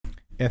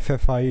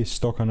FFIE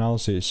stock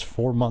analysis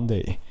for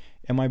Monday.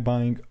 Am I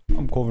buying?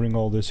 I'm covering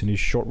all this in a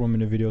short 1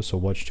 minute video, so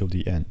watch till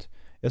the end.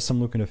 Yes, I'm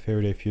looking at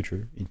Faraday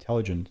Future.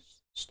 Intelligent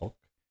stock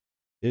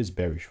is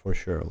bearish for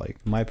sure.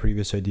 Like my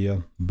previous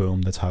idea,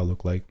 boom, that's how I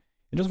look like.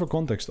 And just for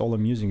context, all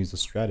I'm using is a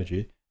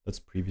strategy that's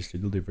previously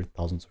delivered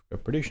thousands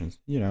of predictions,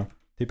 you know,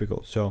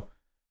 typical. So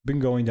been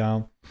going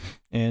down,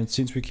 and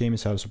since we came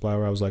inside a supply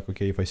where I was like,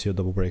 okay, if I see a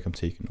double break, I'm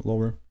taking it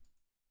lower.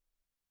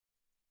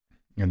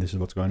 And this is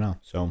what's going on.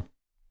 So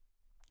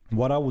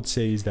what I would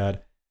say is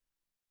that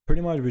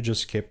pretty much we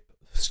just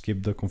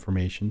skip the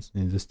confirmations,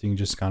 and this thing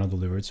just kind of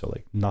delivered. So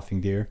like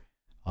nothing there.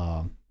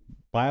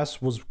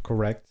 Bias was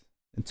correct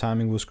and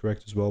timing was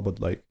correct as well,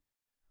 but like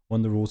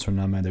when the rules are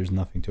not met, there's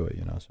nothing to it,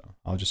 you know. So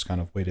I'll just kind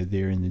of wait it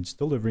there, and it's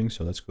delivering,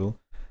 so that's cool.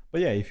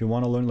 But yeah, if you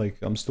want to learn, like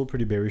I'm still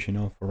pretty bearish, you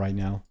know, for right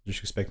now, just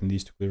expecting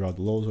these to clear out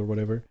the lows or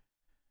whatever.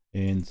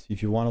 And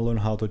if you want to learn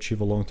how to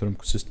achieve a long-term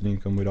consistent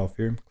income without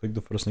fear, click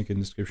the first link in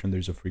the description.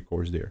 There's a free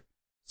course there.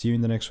 See you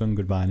in the next one.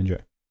 Goodbye and enjoy.